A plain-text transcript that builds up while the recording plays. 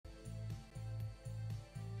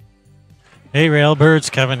Hey,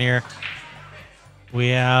 Railbirds, Kevin here. We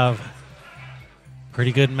have a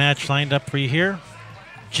pretty good match lined up for you here.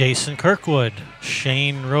 Jason Kirkwood,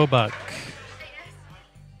 Shane Roebuck.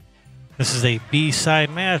 This is a B-side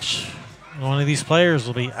match. One of these players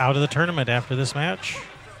will be out of the tournament after this match.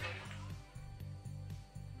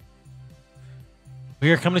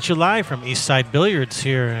 We are coming to you live from Eastside Billiards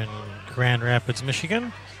here in Grand Rapids,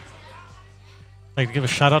 Michigan. I'd like to give a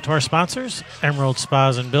shout out to our sponsors, Emerald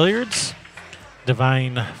Spas and Billiards,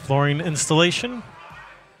 Divine Flooring Installation,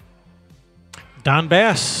 Don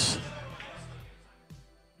Bass,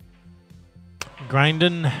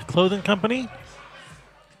 Grindin Clothing Company,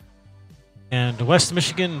 and West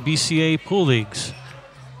Michigan BCA Pool Leagues.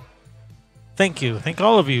 Thank you. Thank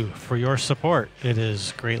all of you for your support. It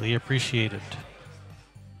is greatly appreciated.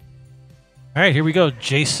 All right, here we go.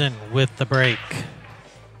 Jason with the break.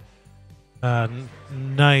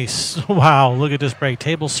 Nice. Wow, look at this break.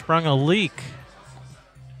 Table sprung a leak.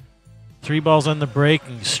 3 balls on the break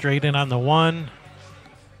and straight in on the 1.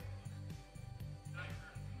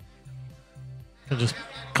 He'll just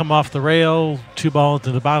come off the rail, 2 ball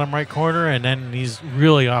to the bottom right corner, and then he's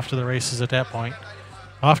really off to the races at that point.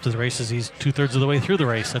 Off to the races, he's 2/3 of the way through the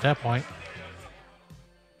race at that point.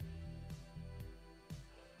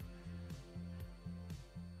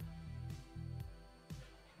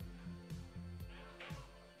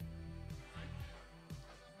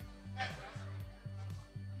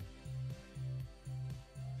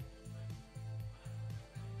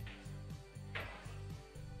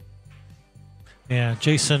 Yeah,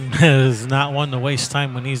 Jason is not one to waste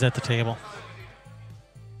time when he's at the table.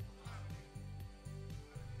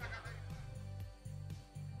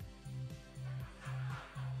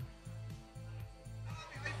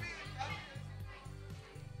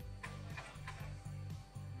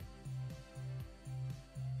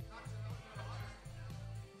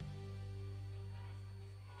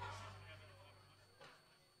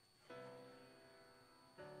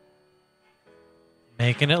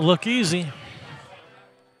 Making it look easy.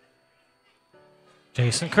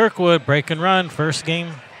 Jason Kirkwood, break and run, first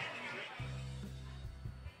game.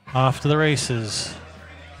 Off to the races.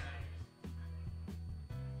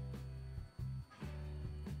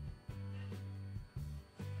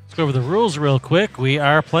 Let's go over the rules real quick. We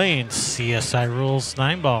are playing CSI Rules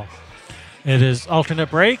 9-ball. It is alternate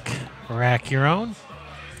break, rack your own.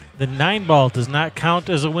 The 9-ball does not count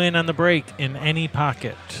as a win on the break in any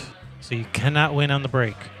pocket, so you cannot win on the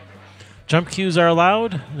break. Jump cues are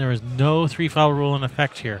allowed. There is no 3-foul rule in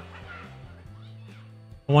effect here.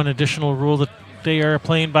 One additional rule that they are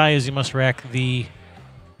playing by is you must rack the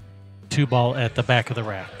 2-ball at the back of the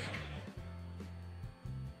rack.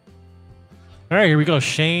 All right, here we go.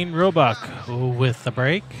 Shane Roebuck with the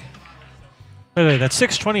break. By the way, that's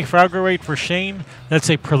 620 Frogger rate for Shane. That's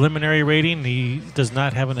a preliminary rating. He does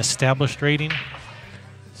not have an established rating.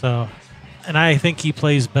 So, and I think he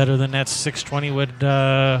plays better than that 620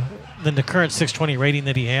 would. Than the current 620 rating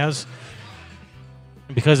that he has,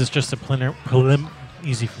 because it's just a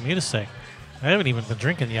easy for me to say. I haven't even been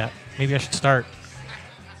drinking yet. Maybe I should start.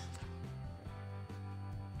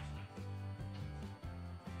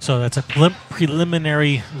 So that's a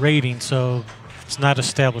preliminary rating, so it's not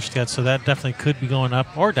established yet, so that definitely could be going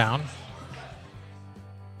up or down.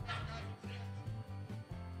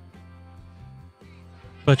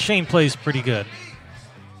 But Shane plays pretty good.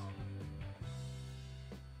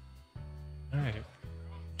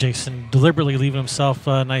 Jason deliberately leaving himself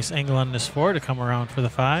a nice angle on this 4 to come around for the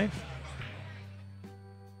 5.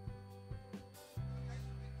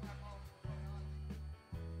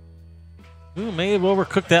 Ooh, may have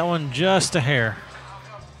overcooked that one just a hair.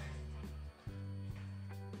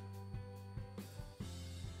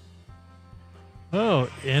 Oh,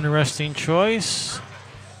 interesting choice.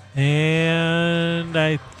 And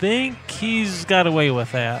I think he's got away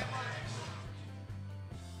with that.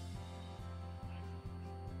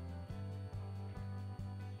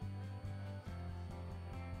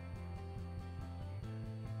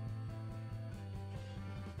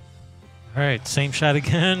 All right, same shot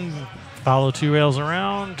again. Follow 2 rails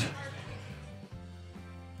around.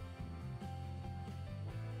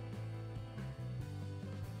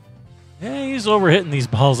 Yeah, he's overhitting these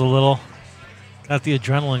balls a little. Got the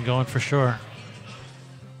adrenaline going for sure.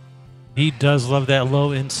 He does love that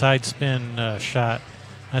low inside spin shot.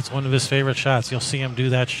 That's one of his favorite shots. You'll see him do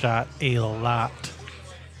that shot a lot.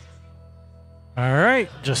 All right,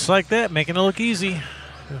 just like that, making it look easy.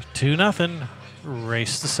 2-0,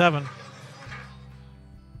 race to 7.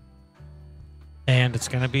 And it's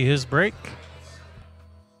going to be his break.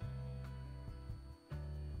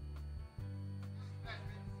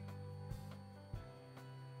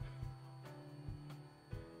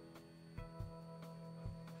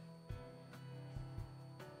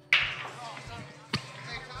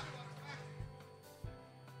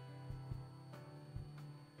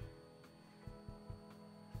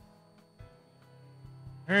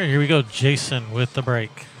 All right, here we go. Jason with the break.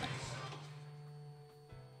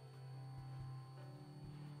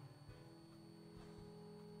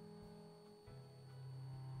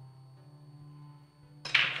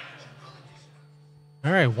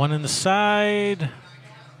 All right, one in the side.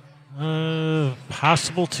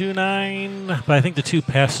 Possible 2-9, but I think the 2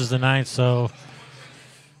 passes the 9, so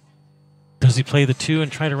does he play the 2 and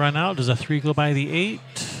try to run out? Does a 3 go by the 8?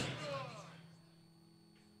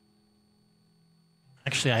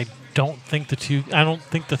 Actually, I don't think the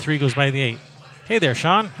 3 goes by the 8. Hey there,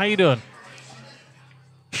 Sean. How you doing?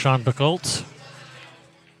 Sean Buchholz.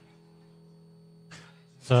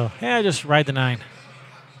 So, yeah, just ride the 9.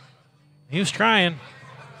 He was trying.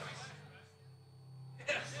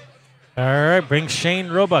 All right, brings Shane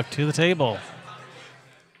Roebuck to the table.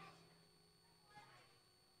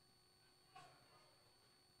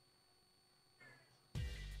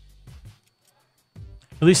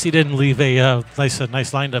 At least he didn't leave a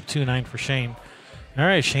nice lined up 2-9 for Shane. All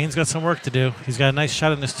right, Shane's got some work to do. He's got a nice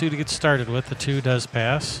shot on this 2 to get started with. The 2 does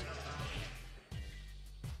pass.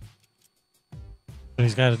 But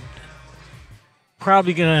he's got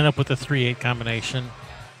probably going to end up with a 3-8 combination.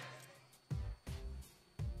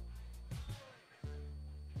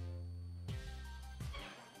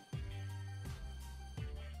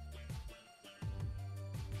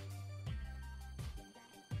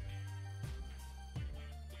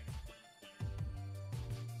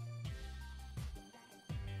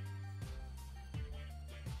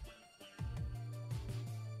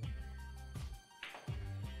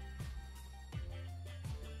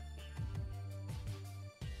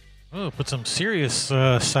 Oh, put some serious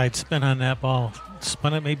side spin on that ball.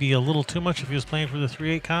 Spun it maybe a little too much if he was playing for the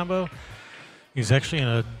 3-8 combo. He's actually in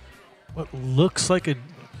a what looks like a...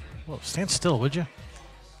 Well, stand still, would you?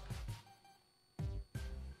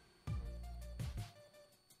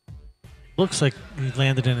 Looks like he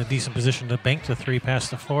landed in a decent position to bank the 3 past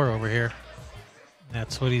the 4 over here.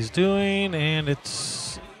 That's what he's doing, and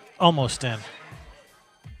it's almost in.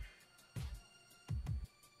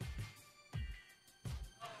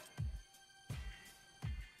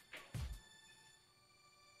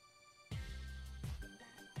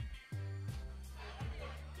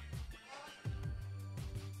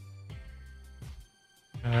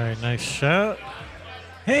 All right, nice shot.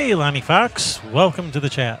 Hey, Lonnie Fox, welcome to the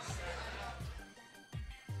chat.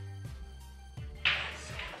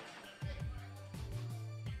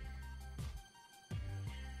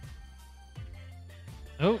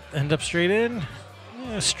 Oh, end up straight in.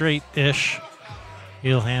 Yeah, straight-ish.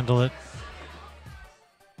 He'll handle it.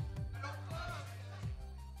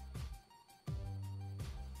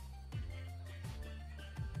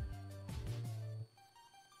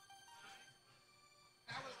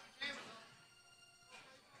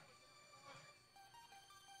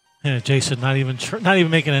 Yeah, Jason not even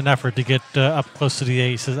making an effort to get up close to the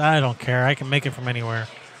 8. He says, "I don't care. I can make it from anywhere."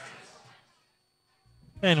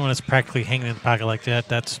 And when it's practically hanging in the pocket like that,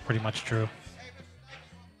 that's pretty much true.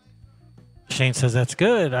 Shane says that's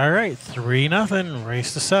good. All right, 3-0.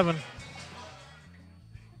 Race to 7.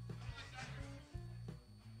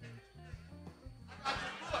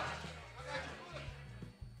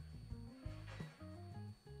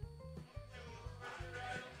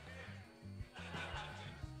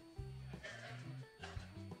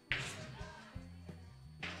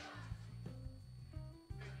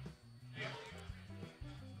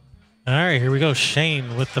 All right, here we go.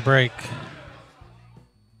 Shane with the break.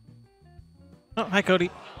 Oh, hi, Cody.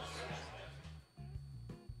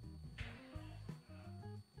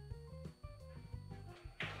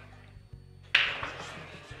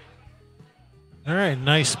 All right,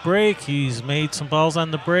 nice break. He's made some balls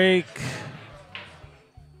on the break,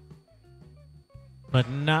 but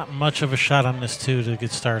not much of a shot on this 2 to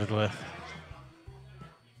get started with.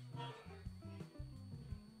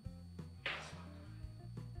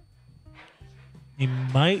 He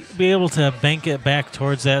might be able to bank it back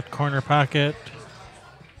towards that corner pocket.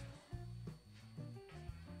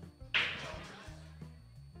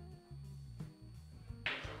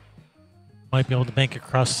 Might be able to bank it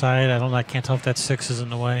cross side. I don't know. I can't tell if that 6 is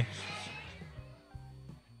in the way.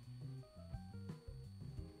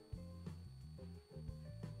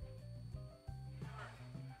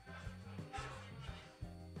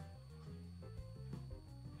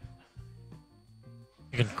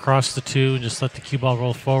 You can cross the 2 and just let the cue ball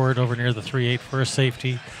roll forward over near the 3-8 for a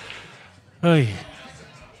safety. Oy.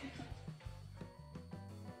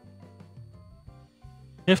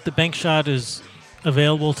 If the bank shot is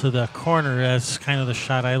available to the corner, that's kind of the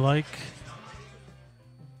shot I like.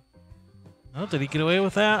 Oh, did he get away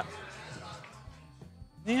with that?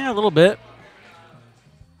 Yeah, a little bit.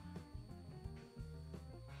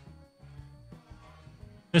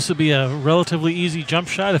 This would be a relatively easy jump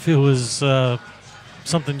shot if it was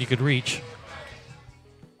something you could reach.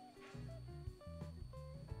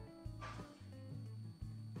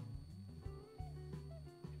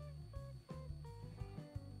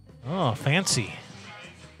 Oh, fancy.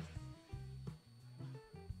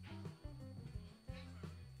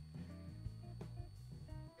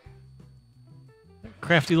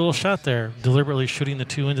 Crafty little shot there, deliberately shooting the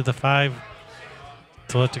 2 into the 5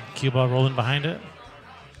 to let the cue ball roll in behind it.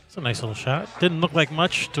 It's a nice little shot. Didn't look like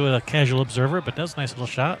much to a casual observer, but that's a nice little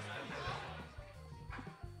shot.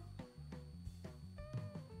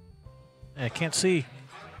 I can't see.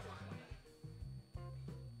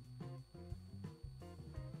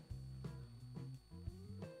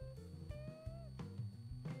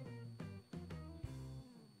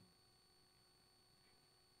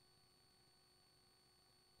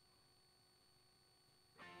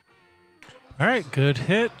 All right, good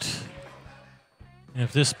hit. And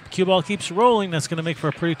if this cue ball keeps rolling, that's going to make for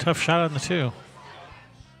a pretty tough shot on the 2.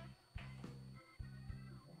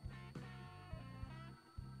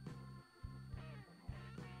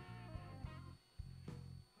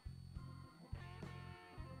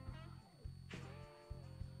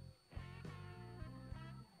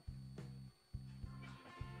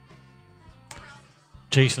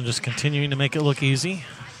 Jason just continuing to make it look easy.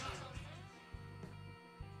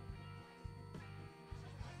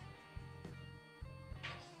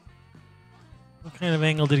 What kind of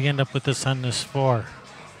angle did he end up with this on this 4?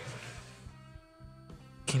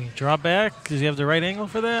 Can he draw back? Does he have the right angle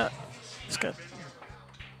for that? He's got.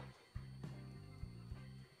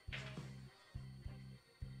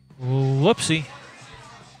 Whoopsie.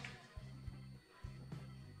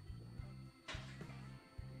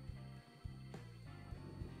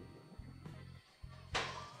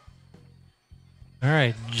 All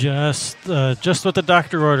right, just what the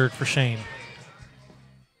doctor ordered for Shane.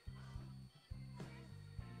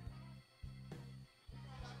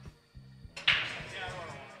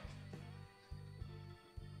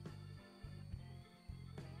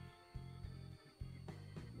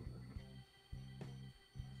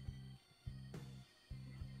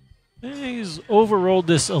 He's overrolled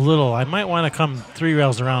this a little. I might want to come 3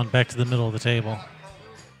 rails around back to the middle of the table.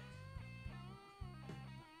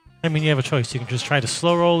 I mean, you have a choice. You can just try to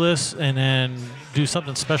slow roll this and then do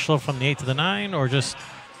something special from the 8 to the 9, or just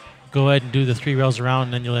go ahead and do the 3 rails around,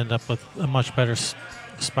 and then you'll end up with a much better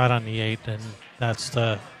spot on the 8, and that's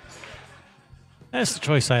the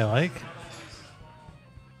choice I like.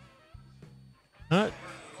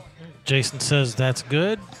 Jason says that's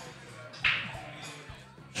good.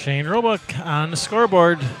 Shane Roebuck on the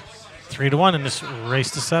scoreboard, 3-1 in this race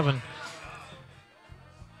to 7.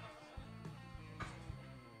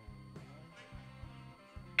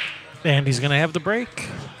 And he's going to have the break.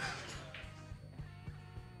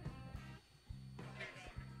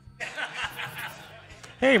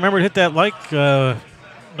 Hey, remember to hit that like.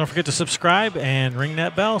 Don't forget to subscribe and ring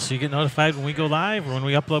that bell so you get notified when we go live or when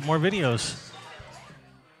we upload more videos.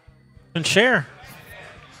 And share.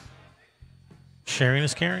 Sharing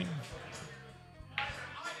is caring.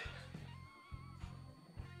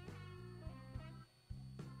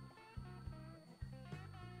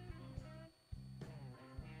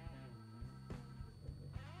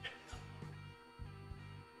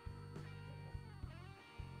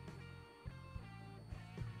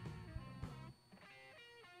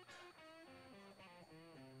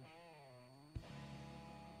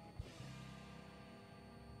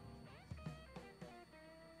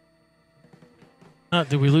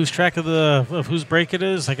 Did we lose track of whose break it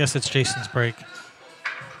is? I guess it's Jason's break.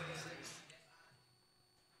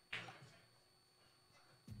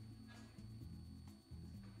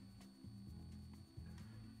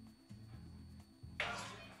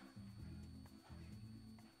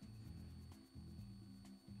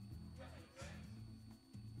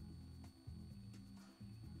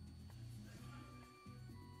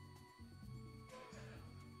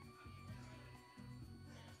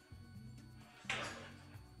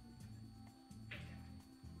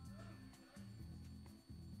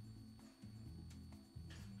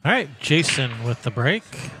 All right, Jason with the break.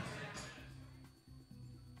 Is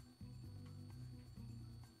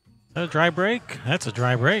that a dry break? That's a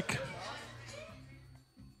dry break.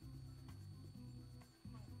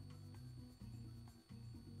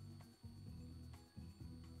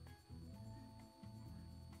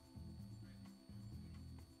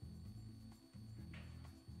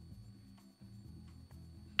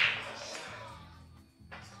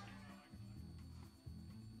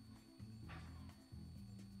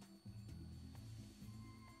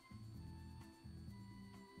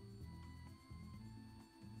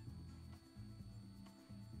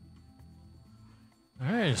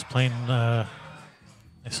 Just playing nice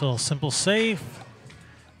little simple safe.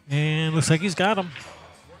 And looks like he's got him.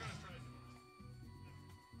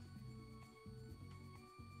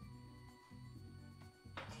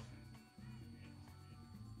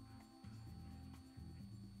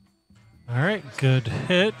 All right, good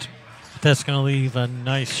hit. That's going to leave a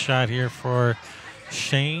nice shot here for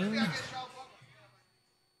Shane.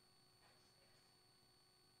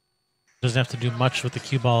 Doesn't have to do much with the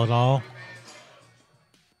cue ball at all.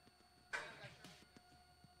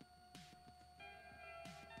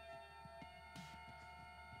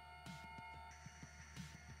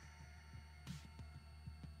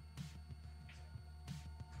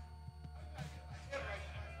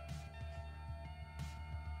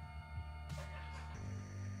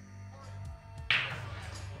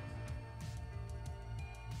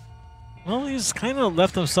 Well, he's kind of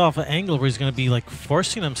left himself an angle where he's going to be like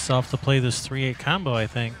forcing himself to play this 3-8 combo, I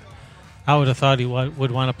think. I would have thought he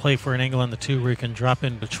would want to play for an angle on the 2 where he can drop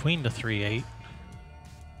in between the 3-8.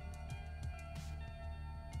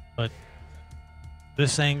 But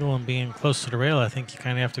this angle and being close to the rail, I think you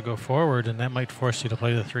kind of have to go forward, and that might force you to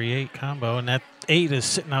play the 3-8 combo. And that 8 is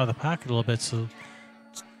sitting out of the pocket a little bit, so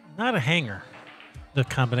it's not a hanger. The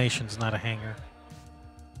combination's not a hanger.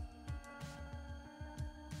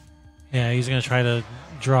 Yeah, he's going to try to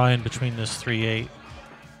draw in between this 3-8.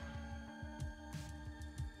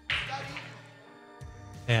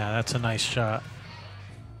 Yeah, that's a nice shot.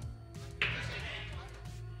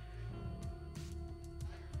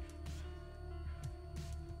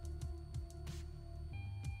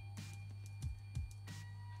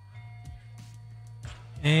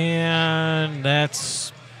 And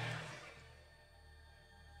that's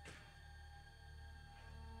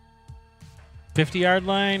 50-yard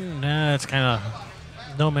line. Nah, it's kind of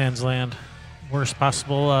no man's land. Worst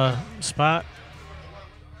possible spot.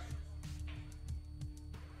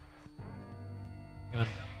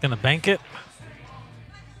 Gonna bank it.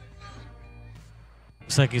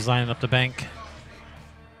 Looks like he's lining up the bank.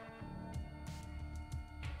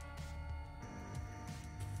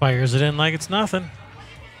 Fires it in like it's nothing.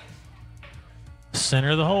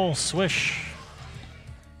 Center of the hole, swish.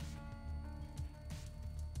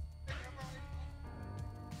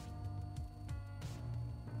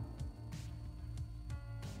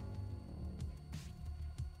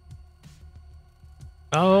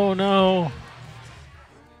 Oh no.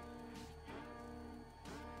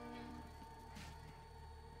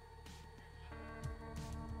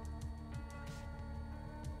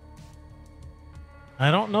 I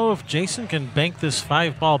don't know if Jason can bank this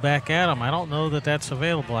 5 ball back at him. I don't know that that's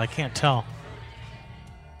available. I can't tell.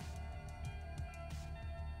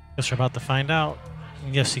 Guess we're about to find out.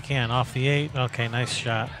 Yes, he can. Off the 8. Okay, nice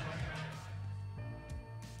shot.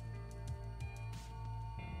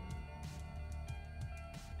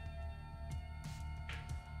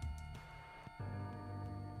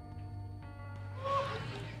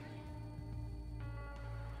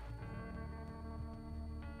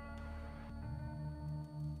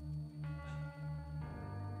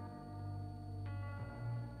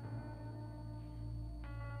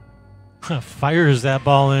 Fires that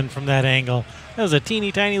ball in from that angle. That was a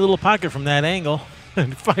teeny tiny little pocket from that angle.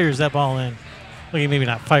 And fires that ball in. Well, he maybe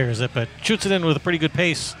not fires it, but shoots it in with a pretty good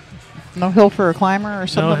pace. No hill for a climber or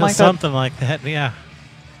something like that? Something like that, yeah.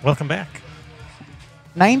 Welcome back.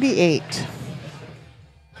 98.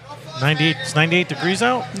 98. It's 98 degrees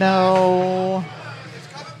out? No.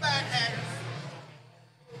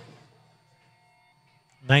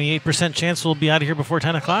 98% chance we'll be out of here before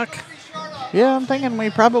 10 o'clock? Yeah, I'm thinking we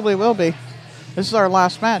probably will be. This is our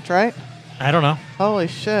last match, right? I don't know. Holy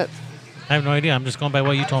shit. I have no idea. I'm just going by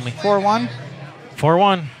what you told me. 4-1?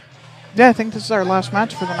 4-1. Yeah, I think this is our last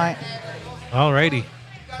match for the night. Alrighty.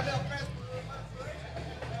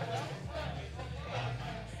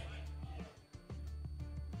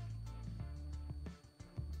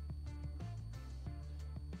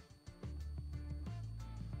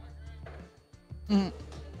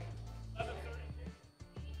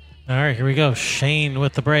 All right, here we go. Shane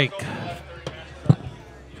with the break.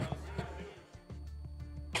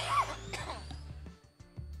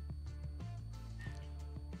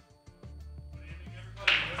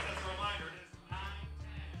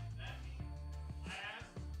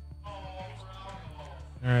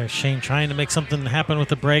 All right, Shane trying to make something happen with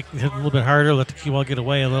the break. Hit a little bit harder, let the cue ball get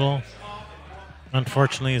away a little.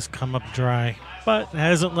 Unfortunately, has come up dry, but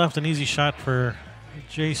hasn't left an easy shot for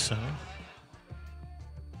Jason.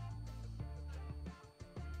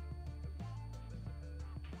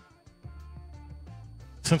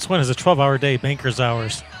 Since when is a 12-hour day banker's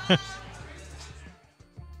hours?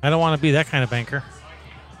 I don't want to be that kind of banker.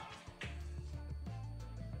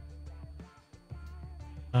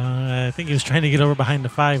 I think he was trying to get over behind the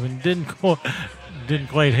 5 and didn't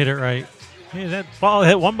quite hit it right. Yeah, that ball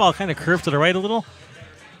hit one ball kind of curved to the right a little.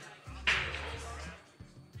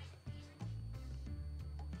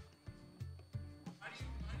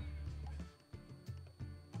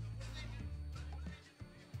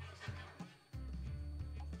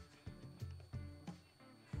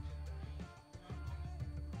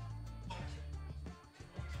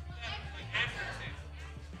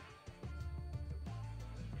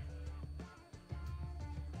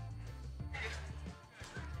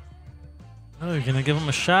 Oh, you're going to give him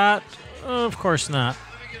a shot? Oh, of course not.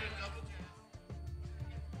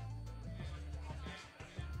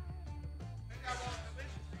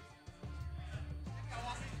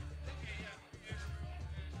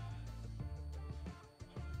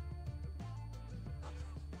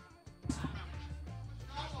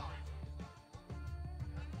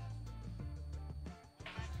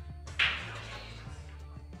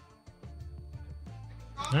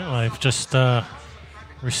 Well, I've just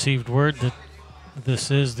received word that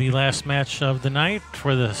this is the last match of the night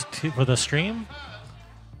for the stream,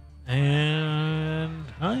 and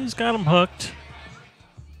he's got him hooked.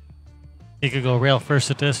 He could go rail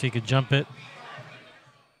first at this. He could jump it.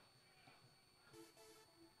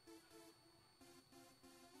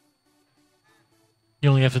 You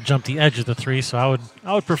only have to jump the edge of the 3, so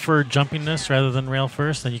I would prefer jumping this rather than rail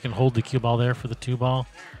first. Then you can hold the cue ball there for the 2 ball.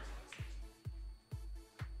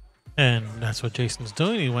 And that's what Jason's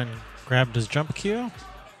doing. He went and grabbed his jump cue.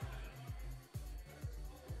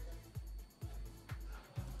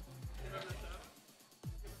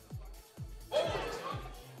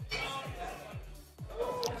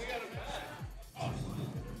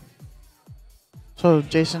 So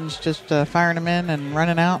Jason's just firing him in and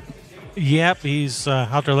running out? Yep, he's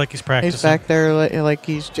out there like he's practicing. He's back there like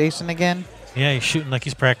he's Jason again? Yeah, he's shooting like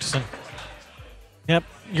he's practicing. Yep,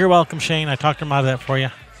 you're welcome, Shane. I talked him out of that for you.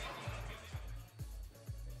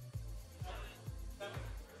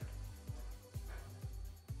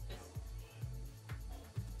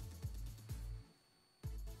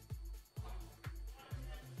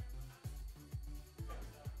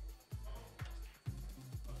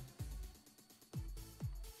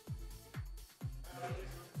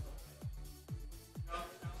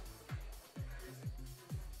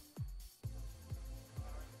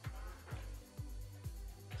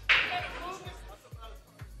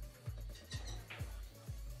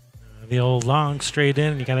 The old long straight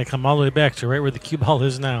in, you got to come all the way back to right where the cue ball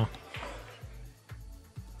is now.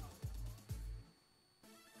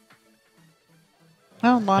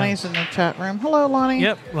 Oh, Lonnie's in the chat room. Hello, Lonnie.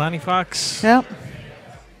 Yep, Lonnie Fox. Yep.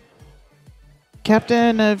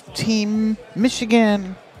 Captain of Team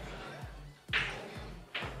Michigan. You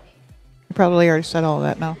probably already said all of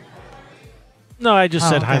that now. No, I just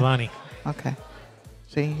said okay. hi, Lonnie. Okay.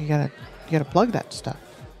 See, you gotta plug that stuff.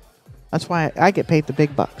 That's why I get paid the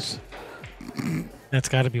big bucks. That's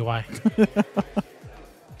got to be why.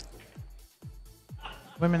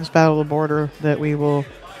 Women's Battle of the Border that we will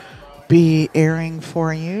be airing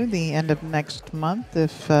for you the end of next month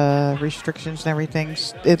if restrictions and everything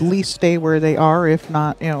at least stay where they are, if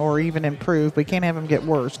not, or even improve. We can't have them get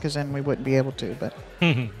worse because then we wouldn't be able to. But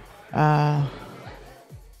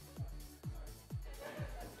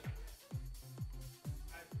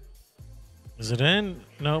is it in?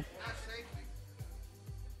 Nope.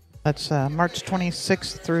 That's March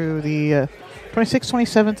 26th through the 26th,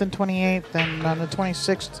 27th, and 28th. And on the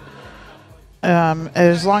 26th,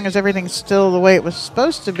 as long as everything's still the way it was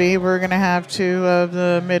supposed to be, we're going to have 2 of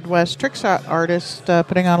the Midwest trick shot artists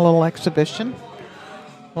putting on a little exhibition.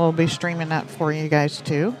 We'll be streaming that for you guys,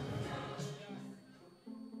 too.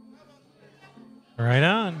 Right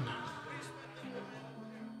on.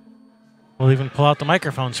 We'll even pull out the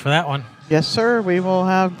microphones for that one. Yes, sir. We will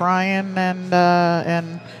have Brian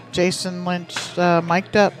and Jason Lynch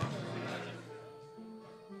mic'd up.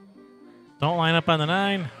 Don't line up on the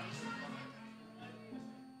 9.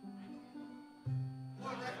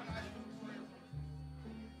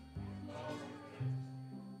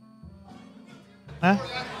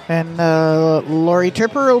 And Lori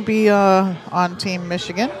Tripper will be on Team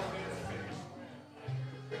Michigan.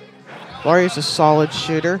 Lori's a solid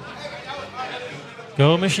shooter.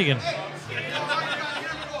 Go Michigan.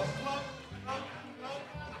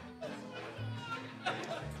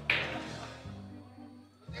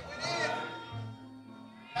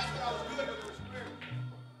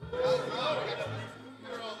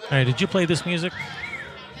 All right, did you play this music?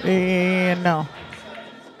 No.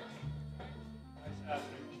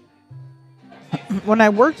 When I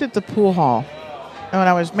worked at the pool hall, and when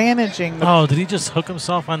I was managing... Oh, did he just hook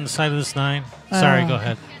himself on the side of this 9? Sorry, go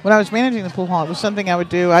ahead. When I was managing the pool hall, it was something I would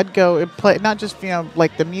do. I'd go and play, not just,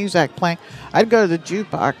 like the music playing. I'd go to the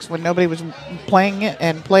jukebox when nobody was playing it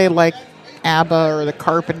and play like ABBA or the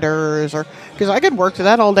Carpenters, or because I could work to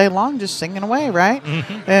that all day long just singing away, right?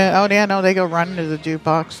 Mm-hmm. They go running to the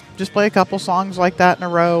jukebox. Just play a couple songs like that in a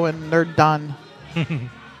row and they're done.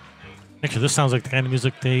 Actually, this sounds like the kind of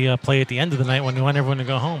music they play at the end of the night when they want everyone to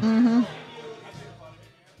go home. Mm-hmm.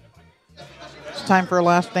 It's time for a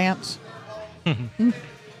last dance.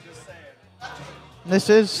 This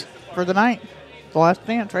is for the night. The last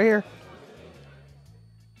dance right here.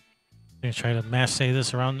 Gonna try to masse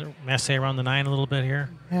around the 9 a little bit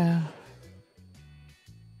here. Yeah.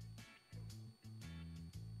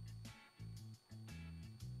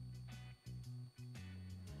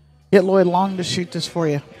 Get Lloyd Long to shoot this for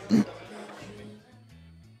you.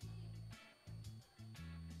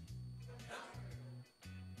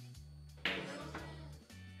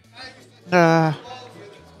 All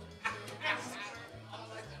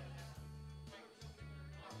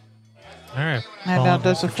right. And now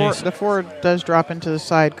the four does drop into the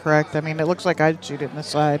side, correct? I mean, it looks like I'd shoot it in the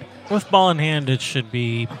side. With ball in hand, it should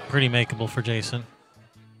be pretty makeable for Jason.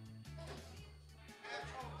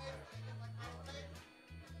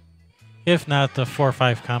 If not, the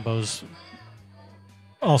 4-5 combos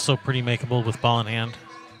also pretty makeable with ball in hand.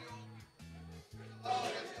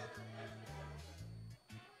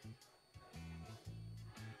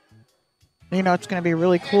 It's going to be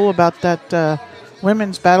really cool about that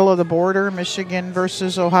women's battle of the border, Michigan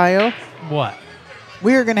versus Ohio. What?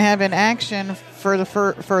 We are going to have in action for the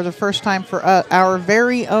first time for our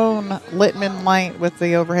very own Littman light with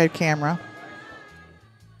the overhead camera.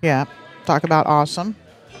 Yeah, talk about awesome.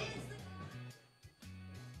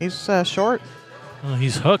 He's short. Well,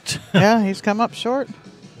 he's hooked. Yeah, he's come up short.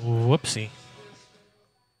 Whoopsie.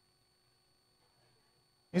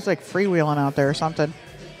 He's like freewheeling out there or something.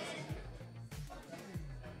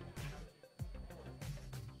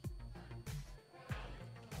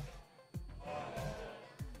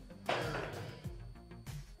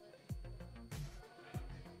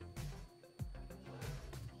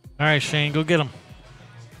 All right, Shane, go get him.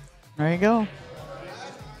 There you go.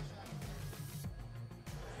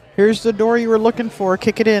 Here's the door you were looking for.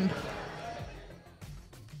 Kick it in.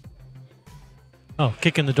 Oh,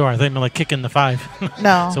 kick in the door. I think like kick in the 5.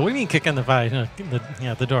 No. So what do you mean kick in the 5? No,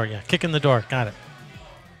 the door. Yeah, kick in the door. Got it.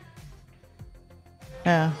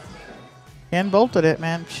 Yeah. And bolted it,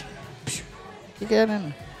 man. Kick it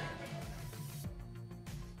in.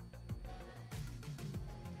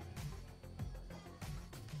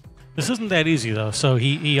 This isn't that easy though. So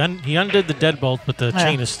he undid the deadbolt, but the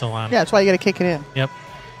chain is still on. Yeah, that's why you got to kick it in. Yep.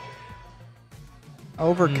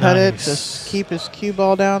 Overcut it. Just keep his cue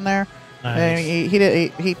ball down there. Nice.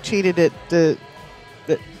 And he cheated it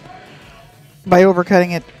by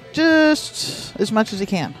overcutting it just as much as he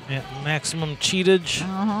can. Yeah, maximum cheatage.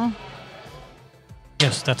 Uh-huh.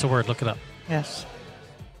 Yes, that's a word. Look it up. Yes.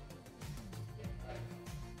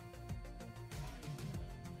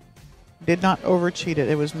 Did not overcheat it.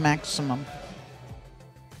 It was maximum.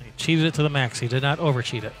 He cheated it to the max. He did not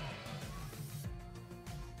overcheat it.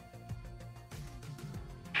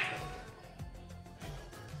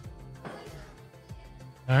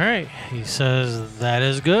 All right. He says that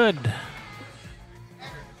is good.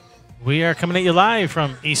 We are coming at you live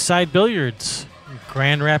from Eastside Billiards,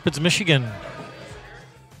 Grand Rapids, Michigan.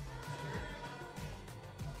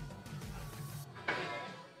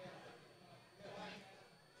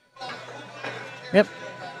 Yep.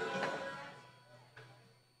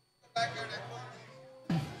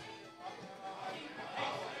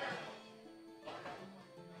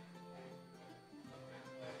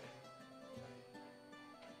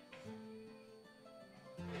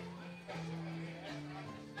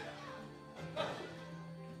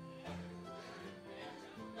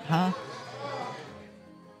 Huh?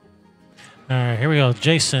 All right, here we go.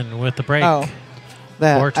 Jason with the break. Oh,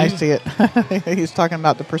 that 4-2. I see it. He's talking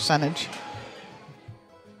about the percentage.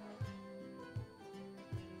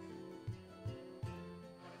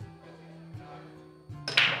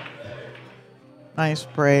 Nice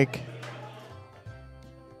break.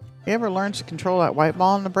 He ever learns to control that white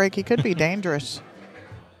ball in the break, he could be dangerous.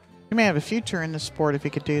 He may have a future in the sport if he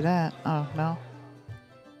could do that. Oh, no.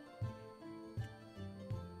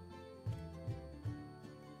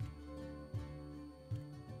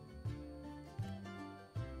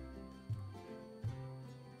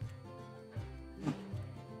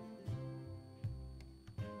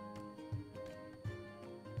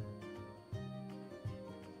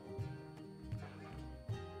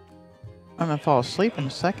 I'm going to fall asleep in a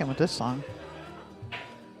second with this song.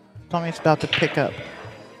 Tell me it's about to pick up.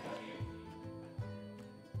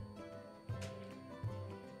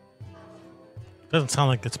 Doesn't sound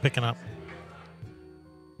like it's picking up.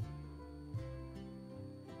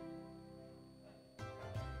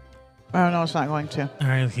 Oh, no, it's not going to. All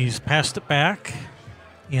right, he's passed it back.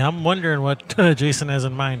 Yeah, I'm wondering what Jason has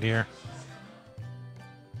in mind here.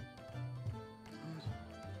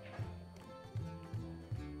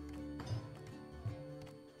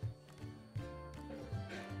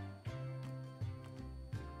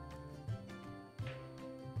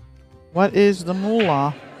 What is the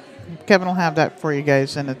moolah? Kevin will have that for you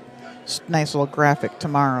guys in a nice little graphic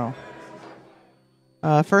tomorrow.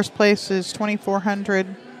 First place is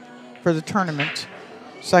 $2,400 for the tournament.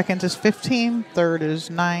 Second is $15. Third is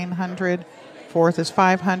 $900. Fourth is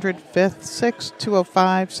 $500. Fifth, $600,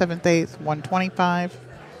 $205. Seventh, $800, $125.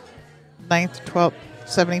 Ninth, $12,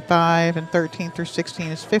 $75, and 13 through 16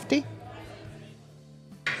 is $50.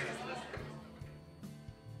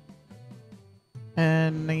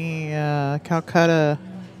 And the Calcutta,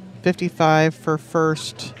 $55 for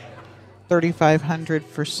first, $3,500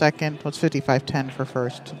 for second. Well, it's $5,510 for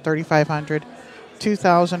first. $3,500,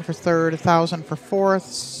 $2,000 for third, $1,000 for fourth,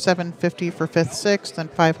 $750 for fifth, sixth,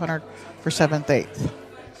 and $500 for seventh, eighth.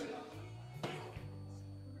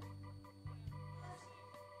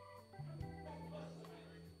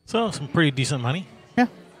 So some pretty decent money. Yeah.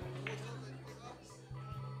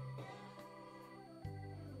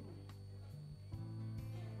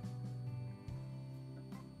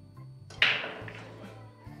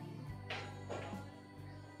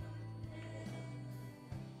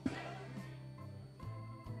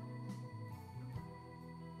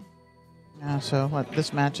 So what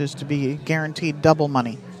this match is to be guaranteed double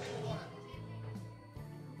money.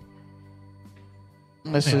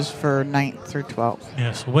 This is for 9th through 12th.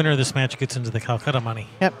 Yeah, so winner of this match gets into the Calcutta money.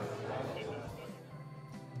 Yep.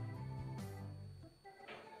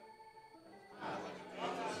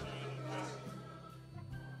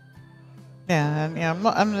 Yeah,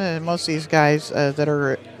 and most of these guys that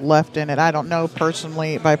are left in it, I don't know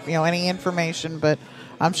personally by any information, but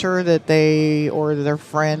I'm sure that they or their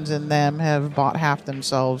friends and them have bought half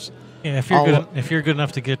themselves. Yeah, if you're good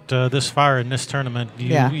enough to get this far in this tournament,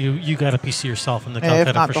 you got a piece of yourself in the Calcutta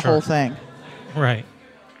if not for the sure. whole thing. Right.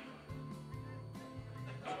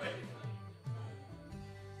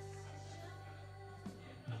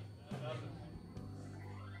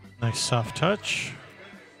 Nice soft touch.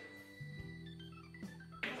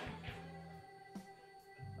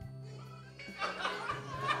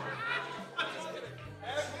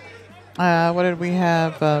 What did we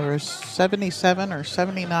have? There were 77 or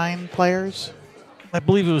 79 players. I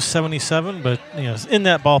believe it was 77, but it's in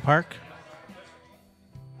that ballpark.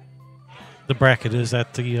 The bracket is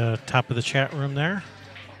at the top of the chat room there,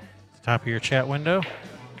 top of your chat window.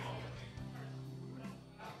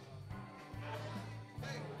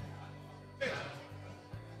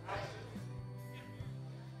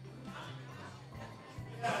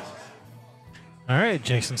 All right,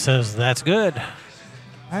 Jason says that's good.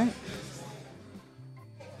 All right.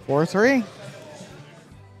 4-3.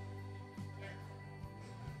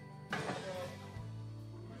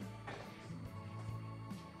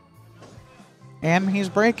 And he's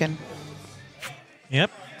breaking.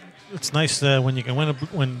 Yep. It's nice when you can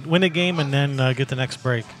win a game and then get the next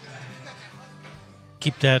break.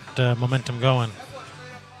 Keep that momentum going.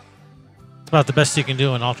 It's about the best you can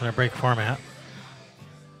do in alternate break format.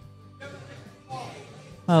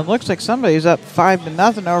 It looks like somebody's up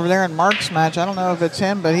 5-0 over there in Mark's match. I don't know if it's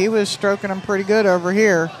him, but he was stroking him pretty good over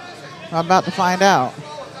here. I'm about to find out.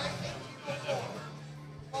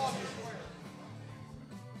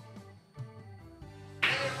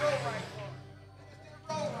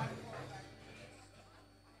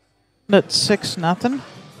 That's 6-0.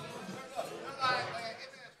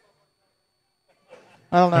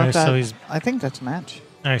 I don't know if that. I think that's a match.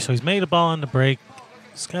 All right, so he's made a ball on the break.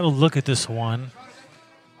 He's got to look at this one.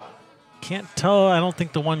 Can't tell. I don't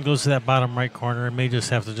think the one goes to that bottom right corner. It may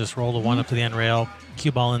just have to just roll the one up to the end rail,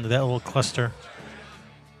 cue ball into that little cluster.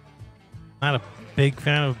 Not a big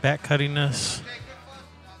fan of back cutting this,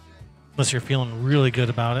 unless you're feeling really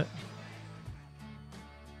good about it.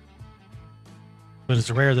 But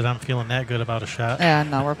it's rare that I'm feeling that good about a shot. Yeah,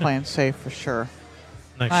 no, we're playing safe for sure.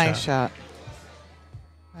 Nice shot.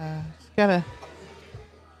 It's got a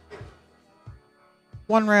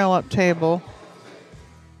one rail up table.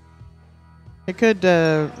 It could put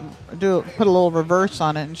a little reverse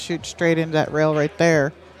on it and shoot straight into that rail right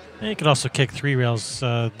there. And you could also kick 3 rails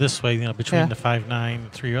this way, between the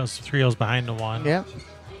 5-9, 3 rails behind the one. Yep.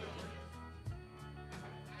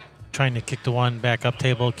 Trying to kick the one back up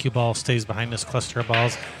table, cue ball stays behind this cluster of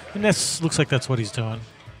balls, and looks like that's what he's doing.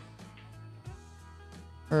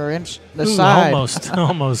 or in the Ooh, side.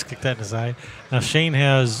 almost kicked that in the side. Now Shane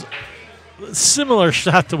has a similar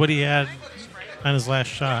shot to what he had on his last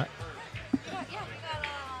shot. Can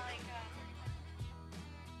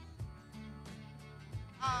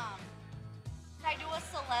I do a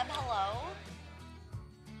celeb hello?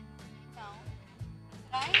 No.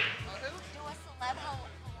 Can I? Do a celeb hello?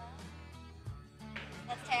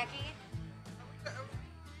 That's tacky.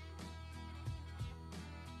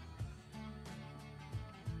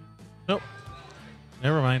 Nope.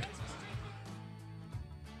 Never mind.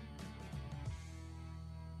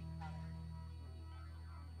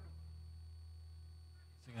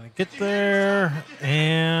 So gonna get there,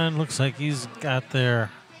 and looks like he's got there.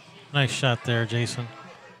 Nice shot there, Jason.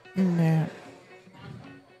 Yeah.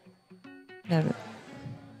 Got it.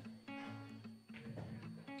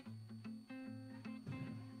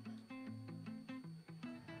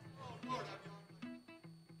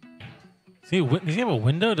 Does he have a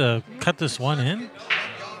window to cut this one in?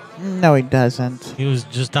 No, he doesn't. He was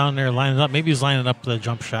just down there lining up. Maybe he's lining up the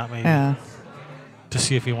jump shot, maybe, Yeah. to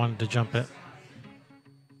see if he wanted to jump it.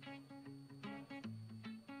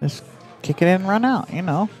 Just kick it in and run out, you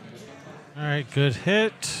know. All right, good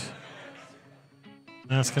hit.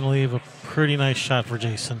 That's going to leave a pretty nice shot for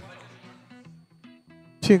Jason.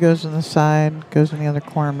 2 goes in the side, goes in the other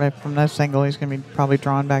corner, but from this angle, he's going to be probably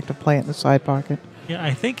drawn back to play it in the side pocket. Yeah,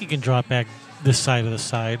 I think he can draw it back this side of the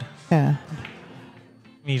side. Yeah.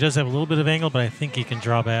 I mean, he does have a little bit of angle, but I think he can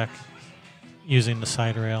draw back using the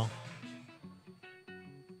side rail.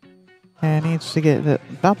 And needs to get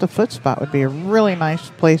about the foot spot would be a really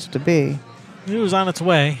nice place to be. It was on its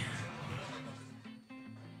way.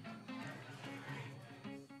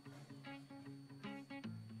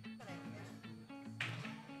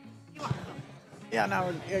 Yeah,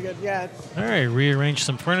 no, you're good. Yeah. All right, rearrange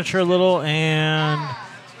some furniture a little, and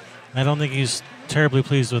I don't think he's terribly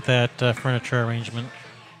pleased with that furniture arrangement.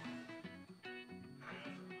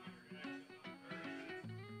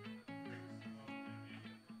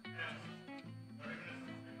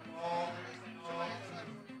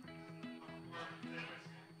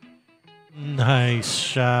 Nice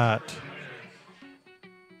shot.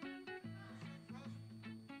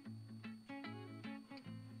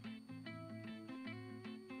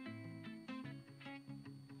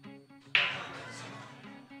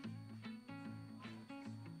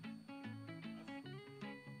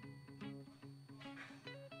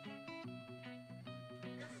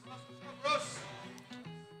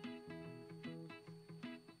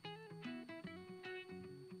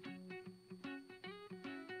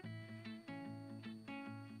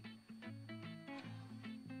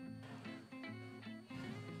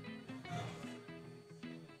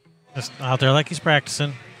 Just out there like he's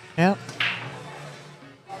practicing. Yep.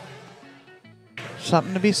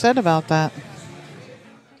 Something to be said about that.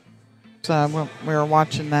 So we were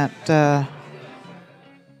watching that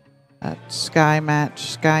Sky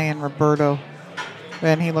match, Sky and Roberto,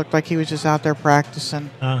 and he looked like he was just out there practicing.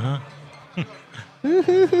 Uh-huh.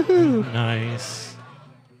 Nice.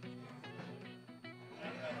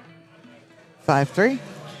 5-3.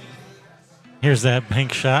 Here's that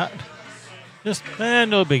bank shot. Just,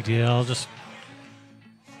 no big deal. Just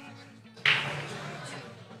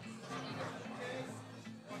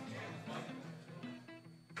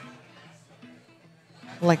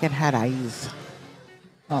like it had eyes.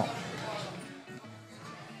 Oh.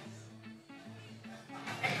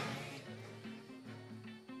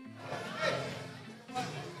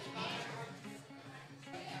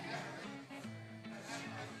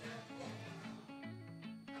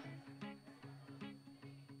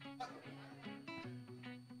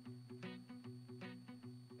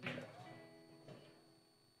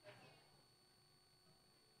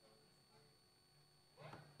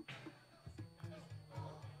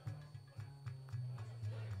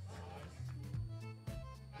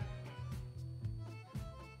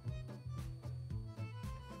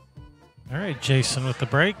 all right, Jason with the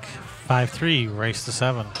break. 5-3, race to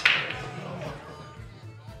 7.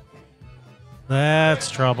 That's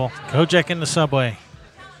trouble. Kojak in the subway.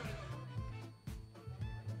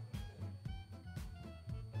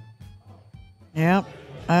 Yep.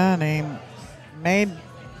 And he made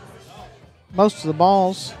most of the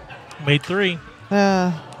balls. Made 3.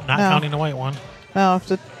 Not Not counting the white one. No, if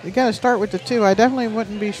you got to start with the 2. I definitely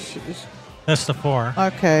wouldn't be. That's the 4.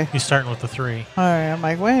 Okay. He's starting with the 3. All right. I'm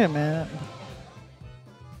like, wait a minute.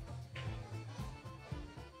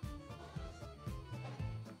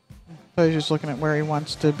 So he's just looking at where he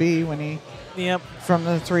wants to be when he. Yep. From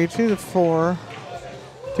the 3 to the 4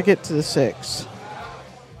 to get to the 6.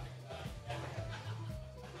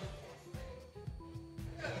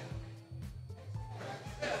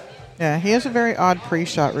 Yeah, he has a very odd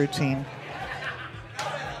pre-shot routine.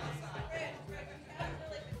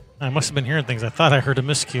 I must have been hearing things. I thought I heard a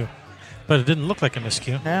miscue, but it didn't look like a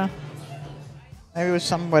miscue. Yeah. Maybe it was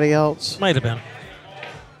somebody else. Might have been.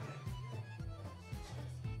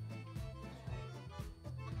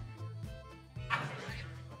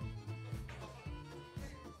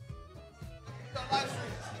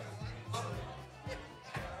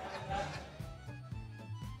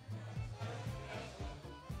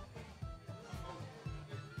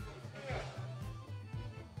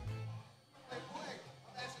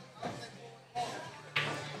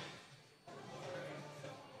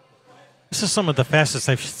 This is some of the fastest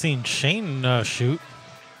I've seen Shane shoot.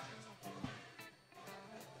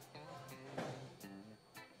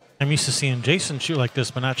 I'm used to seeing Jason shoot like this,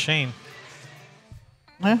 but not Shane.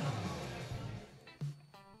 Yeah.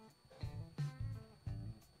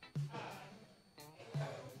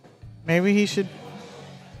 Maybe he should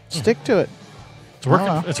stick to it. It's working.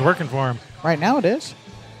 know. It's working for him. Right now it is.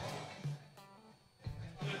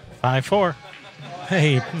 5-4.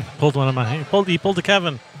 Hey, he pulled one of my. He pulled a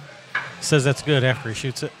Kevin. Says that's good after he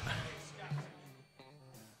shoots it.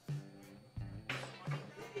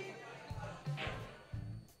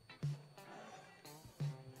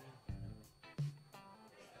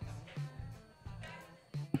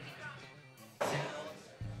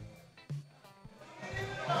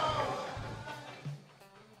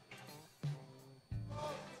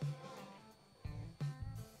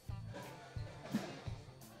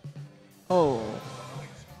 Oh.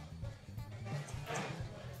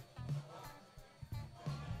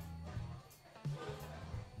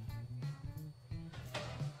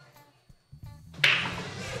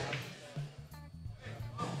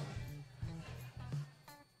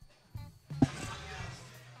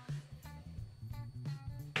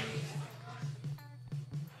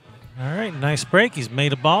 All right, nice break. He's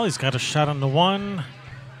made a ball. He's got a shot on the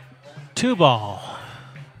 1-2 ball.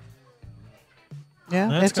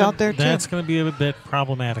 Yeah, it's out there too. That's going to be a bit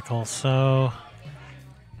problematical. So,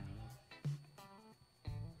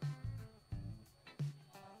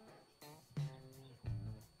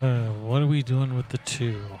 what are we doing with the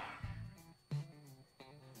 2?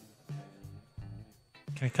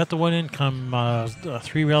 Can I cut the 1 in? Come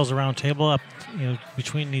 3 rails around table up,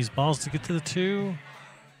 between these balls to get to the 2.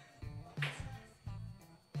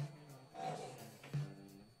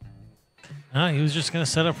 No, he was just going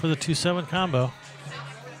to set up for the 2-7 combo.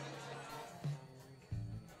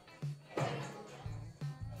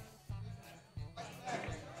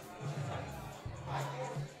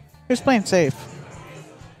 He was playing safe.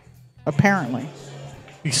 Apparently.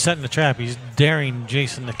 He's setting the trap. He's daring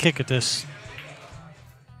Jason to kick at this,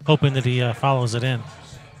 hoping that he follows it in.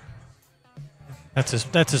 That's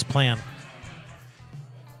his plan.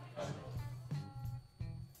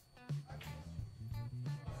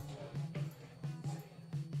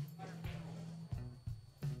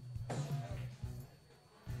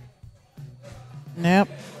 Yep.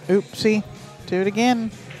 Oopsie. Do it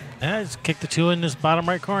again. Yeah, just kick the 2 in this bottom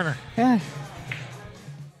right corner. Yeah.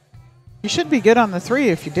 You should be good on the 3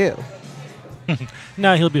 if you do.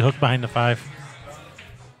 No, he'll be hooked behind the 5.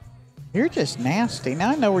 You're just nasty.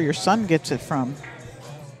 Now I know where your son gets it from.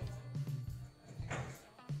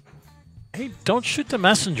 Hey, don't shoot the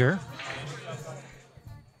messenger.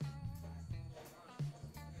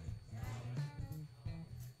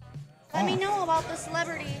 Let me know about the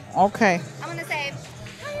celebrity. Okay. I'm going to say,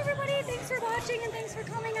 hi, everybody. Thanks for watching and thanks for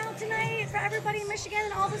coming out tonight. For everybody in Michigan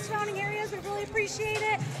and all the surrounding areas, we really appreciate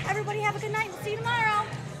it. Everybody have a good night and see you tomorrow.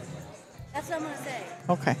 That's what I'm going to say.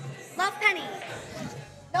 Okay. Love, Penny.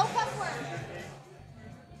 No cuss words.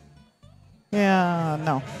 Yeah,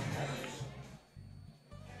 no.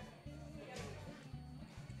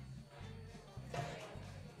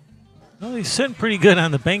 Well, he's sitting pretty good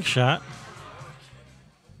on the bank shot.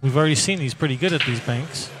 We've already seen he's pretty good at these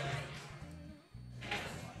banks.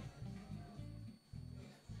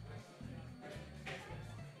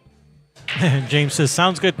 James says,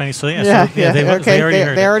 sounds good, Penny. So, Yeah, so, they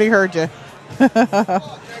they already heard you.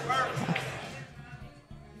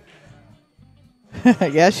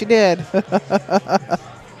 Yes, you did.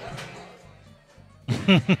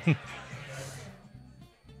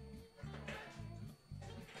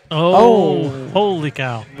 Oh, holy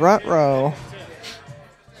cow. Ruh-roh.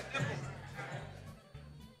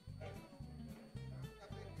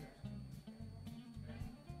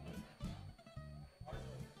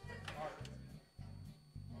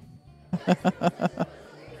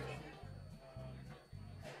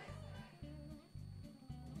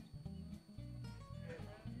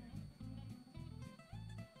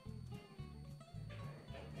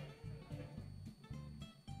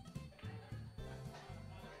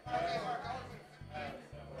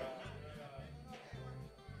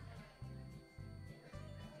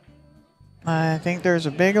 I think there's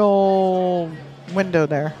a big old window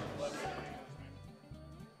there.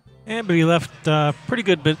 Yeah, but he left pretty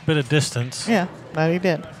good bit of distance. Yeah, that he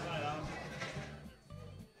did.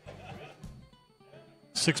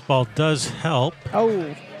 6-ball does help.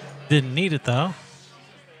 Oh, Didn't need it though.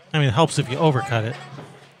 I mean, it helps if you overcut it.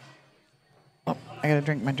 oh, I gotta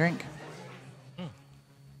drink my drink. All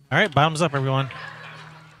right, bottoms up, everyone.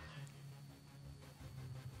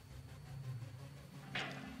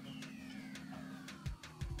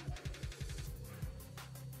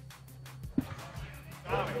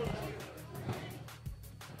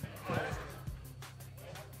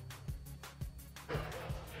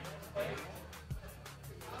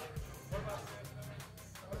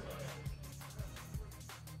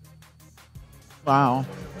 Wow.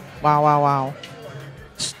 Wow, wow, wow.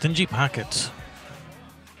 Stingy pockets.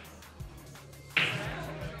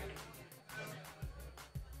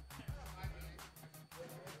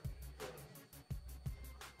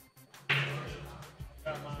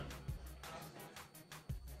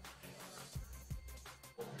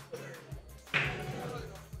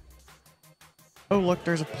 Oh, look,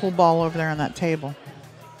 there's a pool ball over there on that table.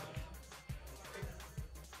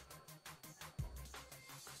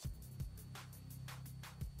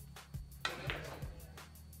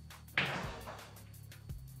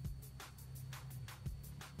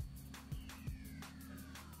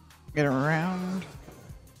 Get around.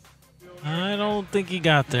 I don't think he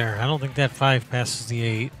got there. I don't think that 5 passes the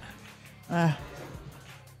 8.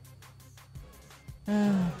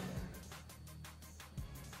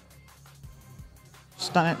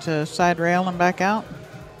 Stun it to side rail and back out.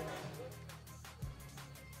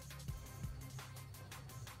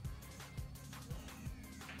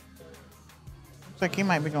 Looks like he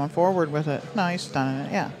might be going forward with it. No, he's stunning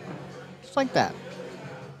it. Yeah, just like that.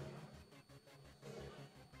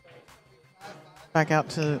 Back out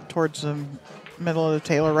towards the middle of the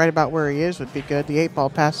table, right about where he is would be good. The 8-ball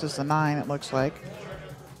passes the 9, it looks like.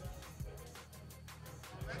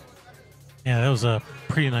 Yeah, that was a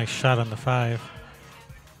pretty nice shot on the 5.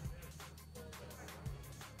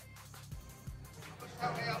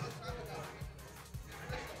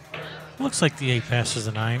 Looks like the 8 passes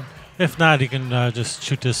the 9. If not, he can just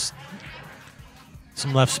shoot this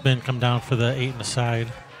some left spin, come down for the 8 and the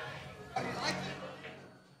side.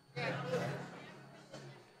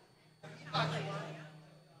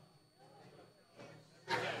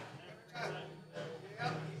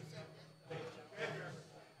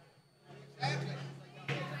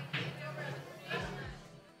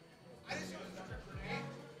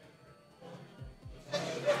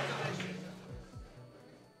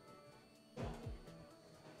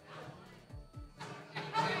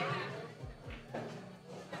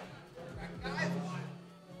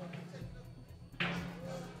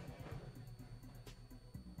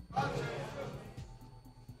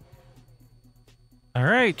 All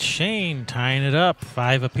right, Shane tying it up,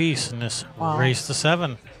 5 apiece in this race to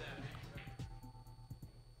 7.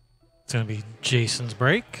 It's going to be Jason's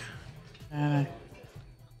break. And I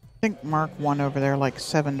think Mark won over there like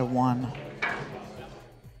 7-1.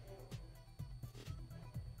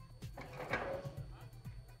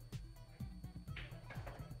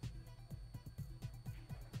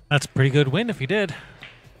 That's a pretty good win if he did.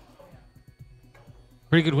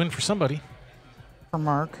 Pretty good win for somebody. For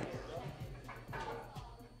Mark.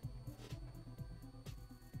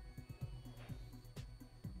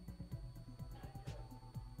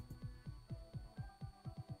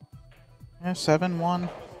 Yeah, 7-1.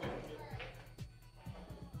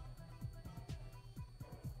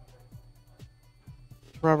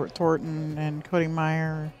 Robert Thornton and Cody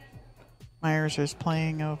Myers is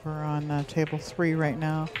playing over on table 3 right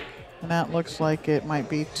now. And that looks like it might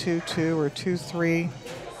be 2-2 or 2-3.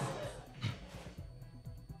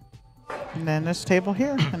 And then this table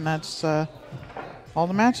here. And that's all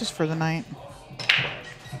the matches for the night.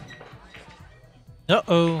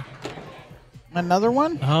 Uh-oh. Another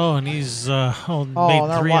one? Oh, and he's made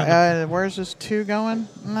 3 where's this 2 going?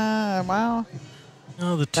 Wow.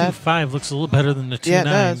 Oh, the 2-5 looks a little better than the 2-9, yeah, it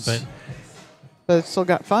does. But it still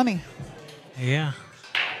got funny. Yeah.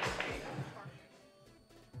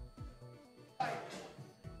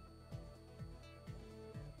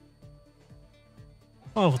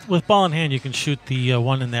 Well, with ball in hand, you can shoot the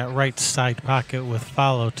one in that right side pocket with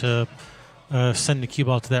follow to send the cue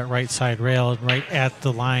ball to that right side rail and right at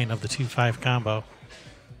the line of the 2-5 combo.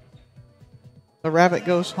 The rabbit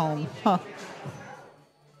goes home. Huh.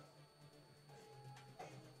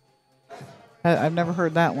 I've never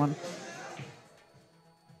heard that one.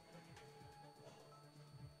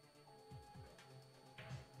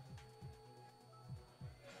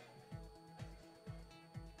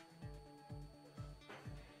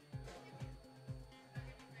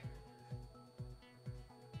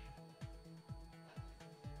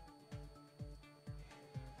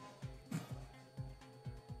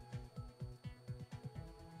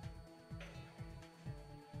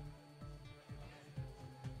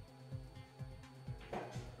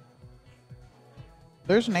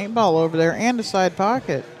 There's an 8-ball over there and a side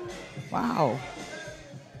pocket. Wow.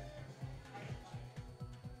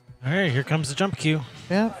 All right, here comes the jump cue.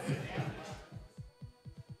 Yep.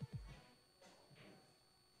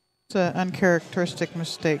 It's an uncharacteristic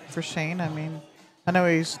mistake for Shane. I mean, I know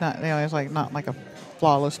he's not, he's like not like a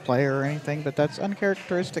flawless player or anything, but that's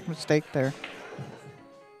uncharacteristic mistake there.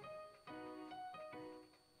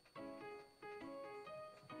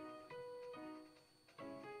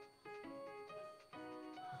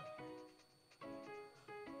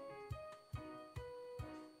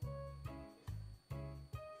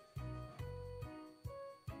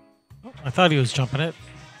 I thought he was jumping it.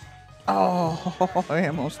 Oh, he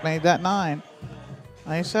almost made that 9.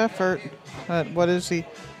 Nice effort. What is he?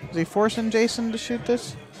 Is he forcing Jason to shoot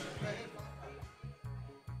this?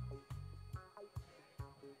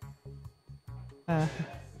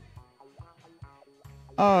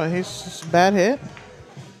 Oh, he's just a bad hit.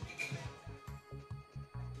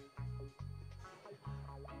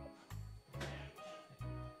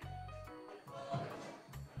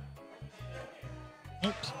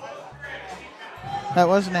 Oops. That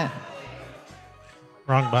wasn't it.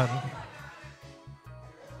 Wrong button.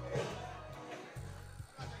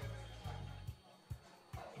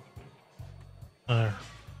 There.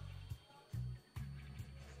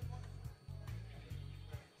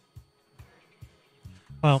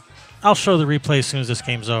 Well, I'll show the replay as soon as this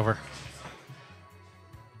game's over.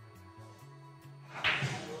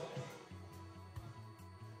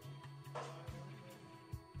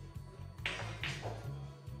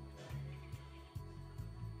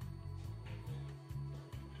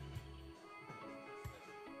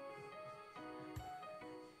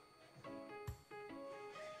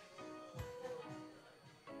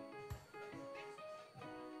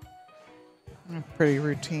 Pretty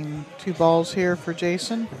routine 2 balls here for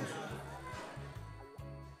Jason.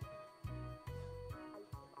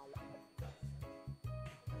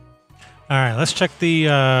 All right, let's check the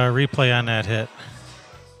replay on that hit.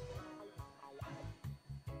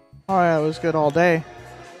 Oh, yeah, it was good all day.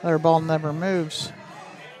 Their ball never moves.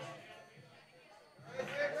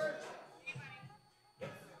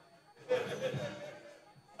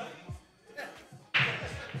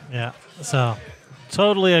 Yeah, so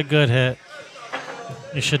totally a good hit.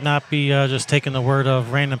 You should not be just taking the word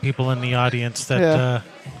of random people in the audience that. Yeah.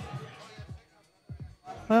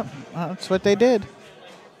 Well, that's what they did.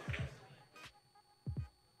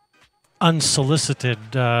 Unsolicited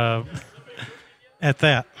at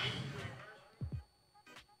that.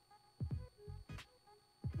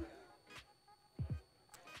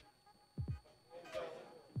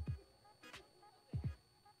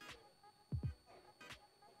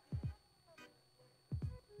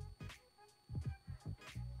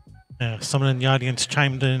 Yeah, someone in the audience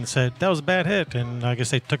chimed in and said, that was a bad hit, and I guess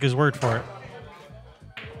they took his word for it.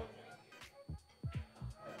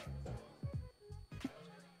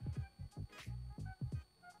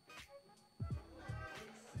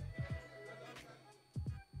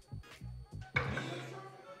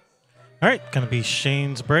 All right, going to be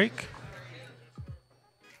Shane's break.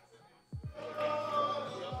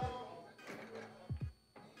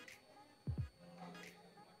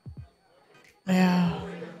 Yeah.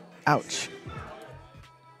 Ouch.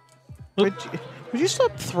 Would you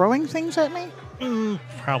stop throwing things at me?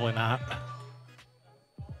 Probably not.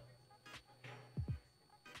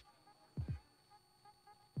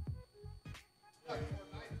 All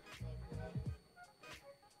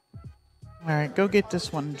right, go get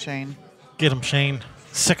this one, Shane. Get him, Shane.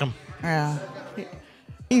 Sick him. Yeah.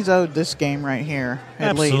 He's owed this game right here, at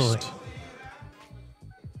Absolutely. least.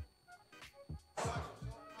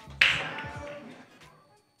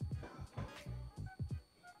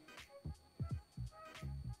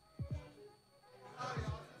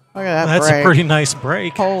 Look at that That's break. a pretty nice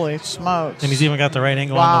break. Holy smokes. And he's even got the right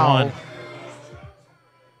angle on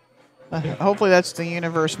the one. Hopefully that's the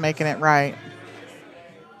universe making it right.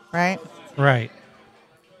 Right? Right.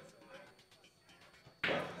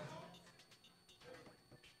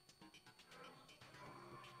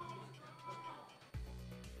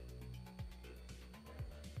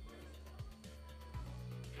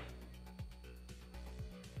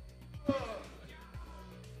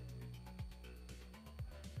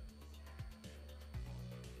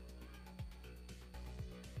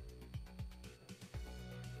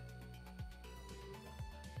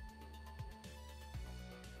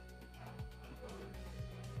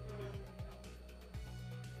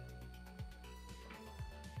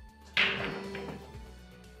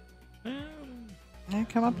 Yeah,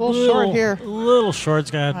 come up a little short here. A little short.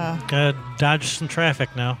 It's got to dodge some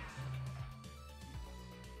traffic now.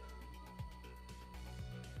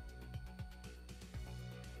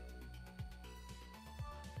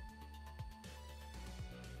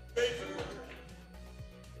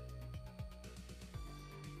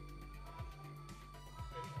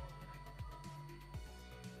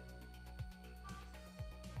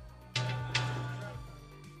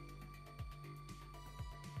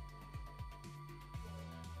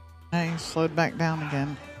 He slowed back down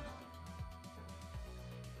again.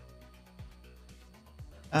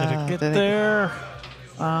 Did it get there?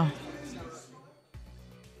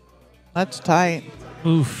 That's tight.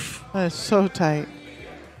 Oof. That is so tight.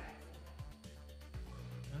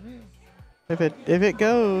 If it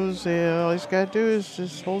goes, all he's got to do is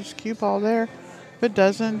just hold his cue ball there. If it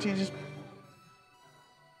doesn't, you just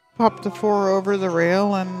pop the 4 over the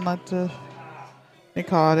rail and let the. He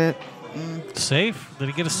caught it. Safe? Did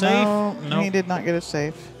he get a safe? No, Nope. he did not get a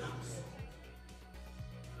safe.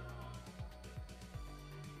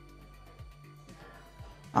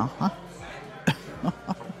 Uh-huh.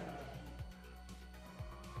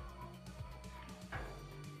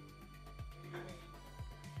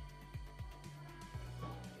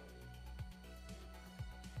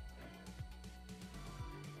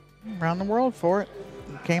 Around the world for it.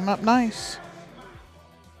 Came up nice.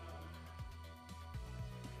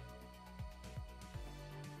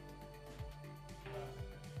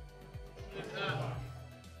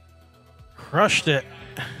 Crushed it.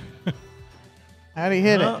 How'd he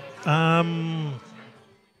hit it?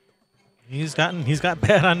 He's got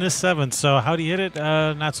bad on this 7th, so how'd he hit it?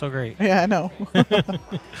 Not so great. Yeah, I know.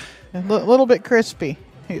 A little bit crispy.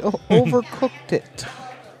 He overcooked it.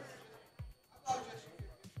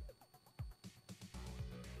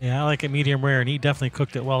 Yeah, I like it medium rare, and he definitely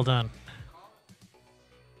cooked it well done.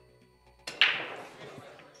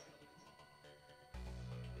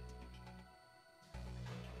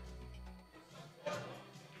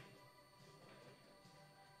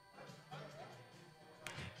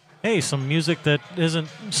 Hey, some music that isn't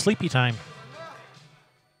sleepy time.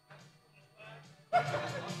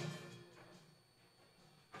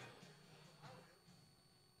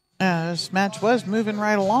 This match was moving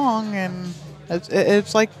right along, and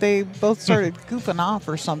it's like they both started goofing off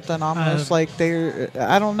or something. Almost like they're.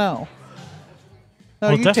 I don't know. No,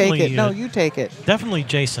 Well, you take definitely, it. No, you take it. Definitely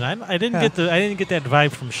Jason. I didn't get that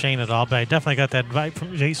vibe from Shane at all, but I definitely got that vibe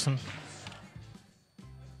from Jason.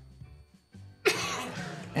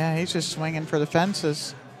 Yeah, he's just swinging for the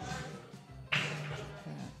fences.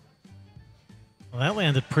 Well, that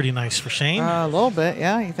landed pretty nice for Shane. A little bit,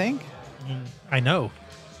 yeah. You think? I know.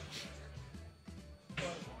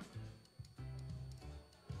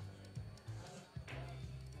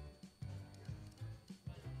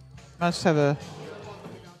 Must have a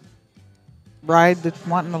ride that's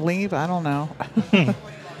wanting to leave. I don't know.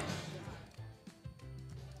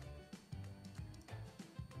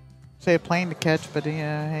 Say a plane to catch, but he's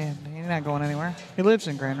not going anywhere. He lives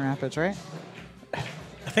in Grand Rapids, right?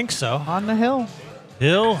 I think so. On the hill.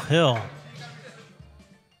 Hill.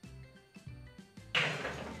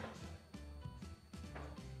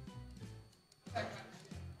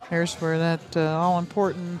 Here's where that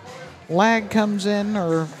all-important lag comes in,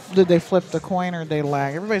 or did they flip the coin, or did they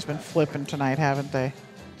lag? Everybody's been flipping tonight, haven't they?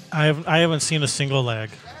 I haven't seen a single lag.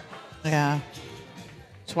 Yeah.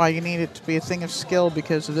 That's why you need it to be a thing of skill,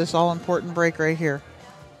 because of this all-important break right here.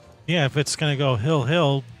 Yeah, if it's going to go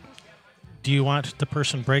hill, do you want the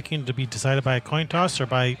person breaking to be decided by a coin toss or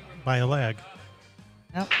by a lag?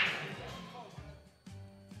 Yep.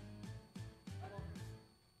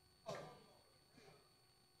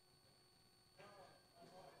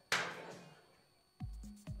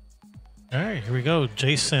 All right, here we go.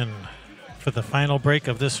 Jason for the final break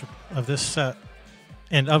of this set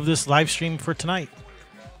and of this live stream for tonight.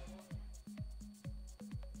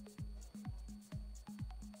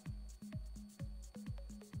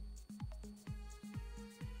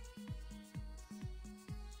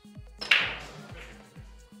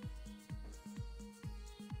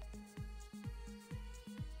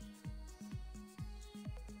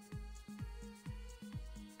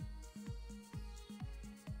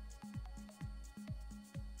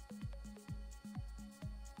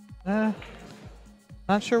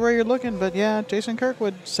 Not sure where you're looking, but yeah, Jason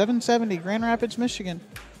Kirkwood, 770, Grand Rapids, Michigan.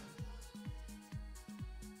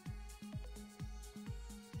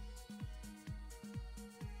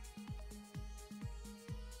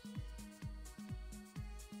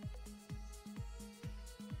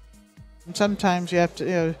 And sometimes you have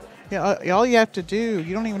to, all you have to do,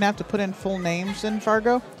 you don't even have to put in full names in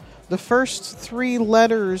Fargo. The first 3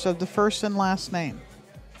 letters of the first and last name.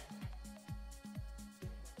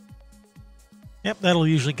 Yep, that'll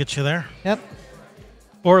usually get you there. Yep.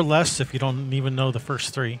 Or less if you don't even know the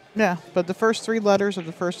first 3. Yeah, but the first 3 letters of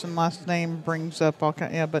the first and last name brings up all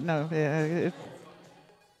kind. Yeah, but no.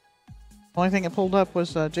 Only thing it pulled up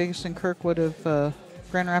was Jason Kirkwood of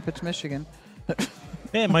Grand Rapids, Michigan.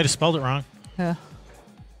 Yeah, it might have spelled it wrong. Yeah.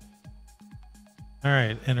 All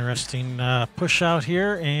right, interesting push out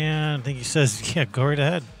here, and I think he says, yeah, go right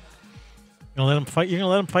ahead. Gonna let him fight. You're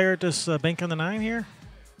gonna let him fire at this bank on the 9 here.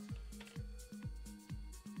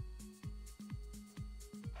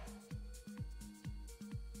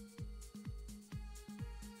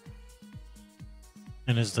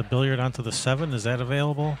 And is the billiard onto the 7? Is that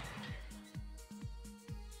available?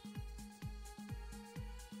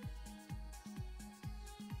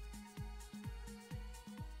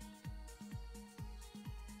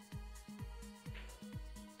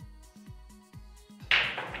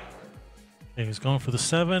 Okay, he's going for the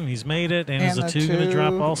 7. He's made it. And is the 2 going to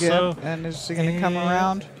drop also? Yep. And is he going to come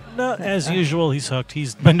around? No, as usual, he's hooked.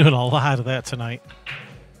 He's been doing a lot of that tonight.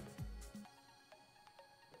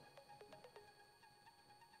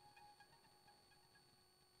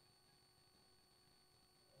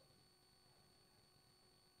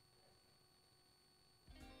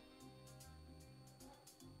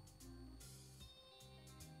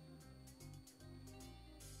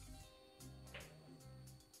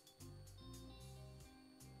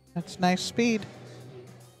 That's nice speed.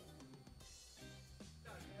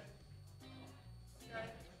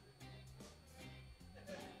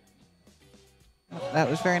 That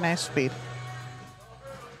was very nice speed.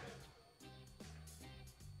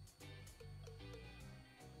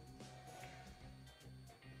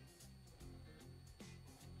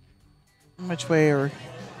 Which way are we?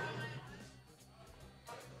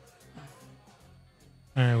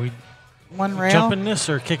 All right, we One rail? jumping this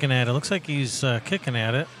or kicking at it? Looks like he's kicking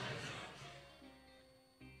at it.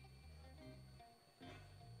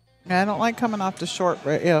 Yeah, I don't like coming off the short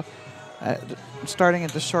rail. Starting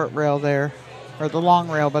at the short rail there, or the long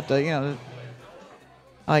rail, but I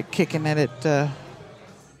like kicking at it.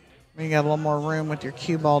 You got a little more room with your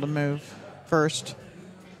cue ball to move first.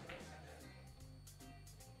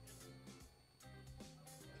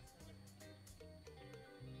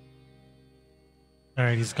 All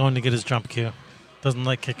right, he's going to get his jump cue. Doesn't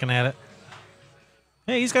like kicking at it.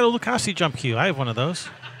 Hey, he's got a Lucasi jump cue. I have one of those.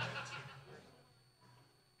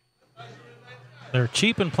 They're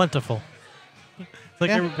cheap and plentiful. It's like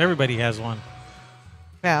everybody has one.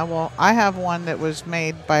 Yeah, well, I have one that was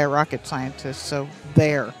made by a rocket scientist, so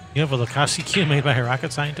there. You have a Lucasi cue made by a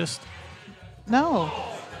rocket scientist? No,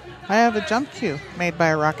 I have a jump cue made by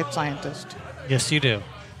a rocket scientist. Yes, you do.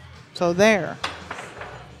 So there.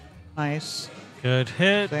 Nice. Good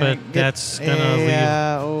hit, There, but that's gonna leave.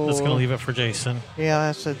 That's gonna leave it for Jason. Yeah,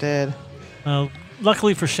 that's it did.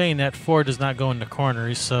 Luckily for Shane, that 4 does not go in the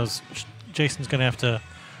corner, so Jason's gonna have to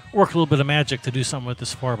work a little bit of magic to do something with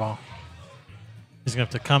this 4 ball. He's gonna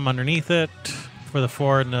have to come underneath it for the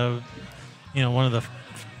 4 in the, one of the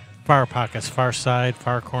far pockets, far side,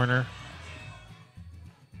 far corner.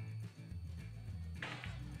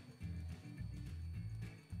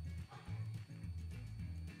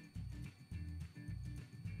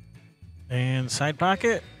 And side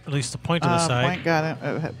pocket, at least the point of the side. Point got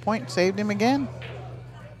him. Point saved him again.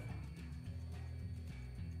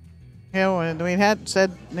 Yeah, we had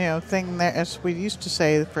said thing there as we used to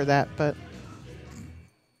say for that, but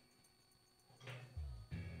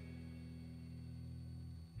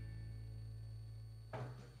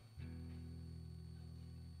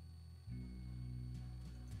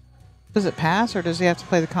does it pass or does he have to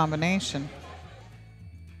play the combination?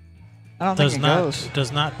 I don't think it goes.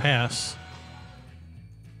 Does not pass.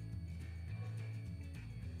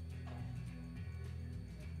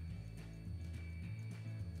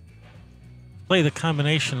 Play the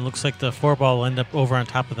combination. Looks like the 4 ball will end up over on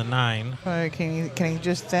top of the 9. Can he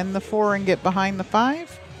just send the 4 and get behind the 5?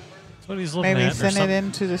 That's what he's looking at. Maybe send it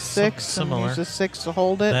into the 6 and use the 6 to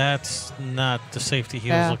hold it. That's not the safety he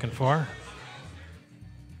was looking for.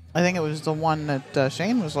 I think it was the one that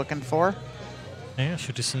Shane was looking for. Yeah,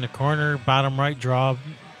 shoot this in the corner, bottom right, draw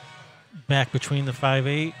back between the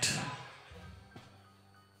 5-8.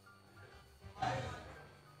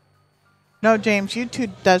 No, James, YouTube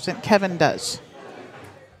doesn't. Kevin does.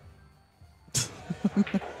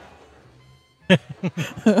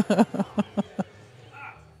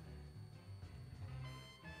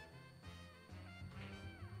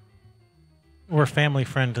 We're family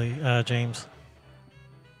friendly, James.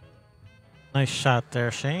 Nice shot there,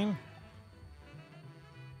 Shane.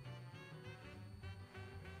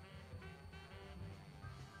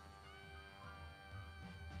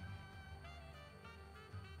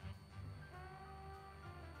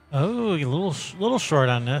 Oh, a little short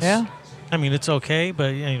on this. Yeah. I mean, it's okay,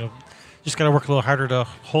 but just got to work a little harder to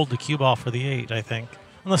hold the cue ball for the 8. I think,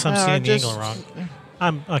 unless I'm seeing the angle wrong.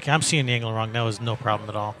 I'm seeing the angle wrong. That was no problem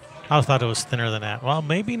at all. I thought it was thinner than that. Well,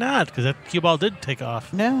 maybe not, because that cue ball did take off.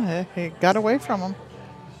 Yeah, he got away from him.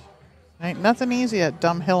 Ain't nothing easy at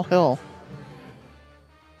Dumb Hill Hill.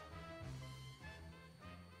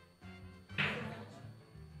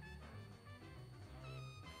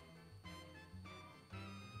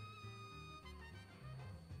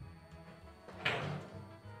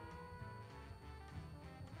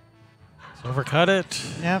 Overcut it.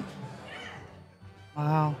 Yep.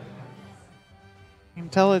 Wow. You can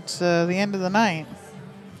tell it's the end of the night.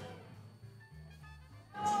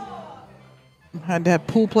 Had to have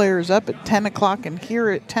pool players up at 10 o'clock and here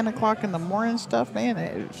at 10 o'clock in the morning stuff.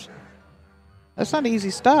 Man, that's not easy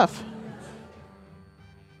stuff.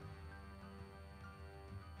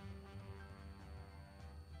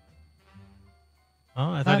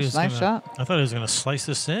 Oh, I thought he was nice shot. I thought he was going to slice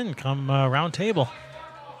this in, come round table.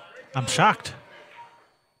 I'm shocked.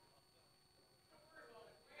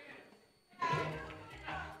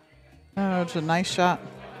 Oh, it's a nice shot.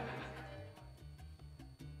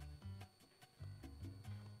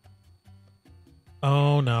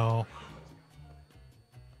 Oh, no.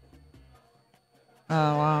 Oh,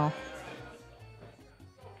 wow.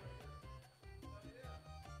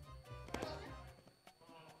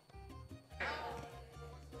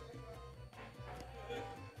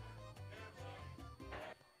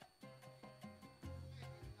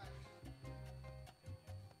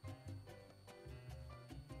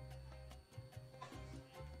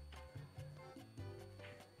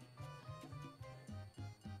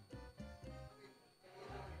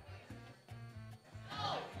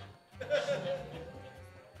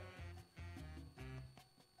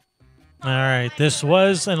 All right, this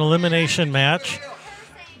was an elimination match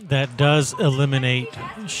that does eliminate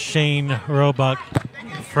Shane Roebuck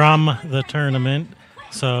from the tournament.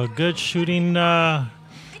 So good shooting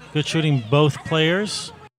both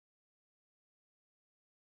players.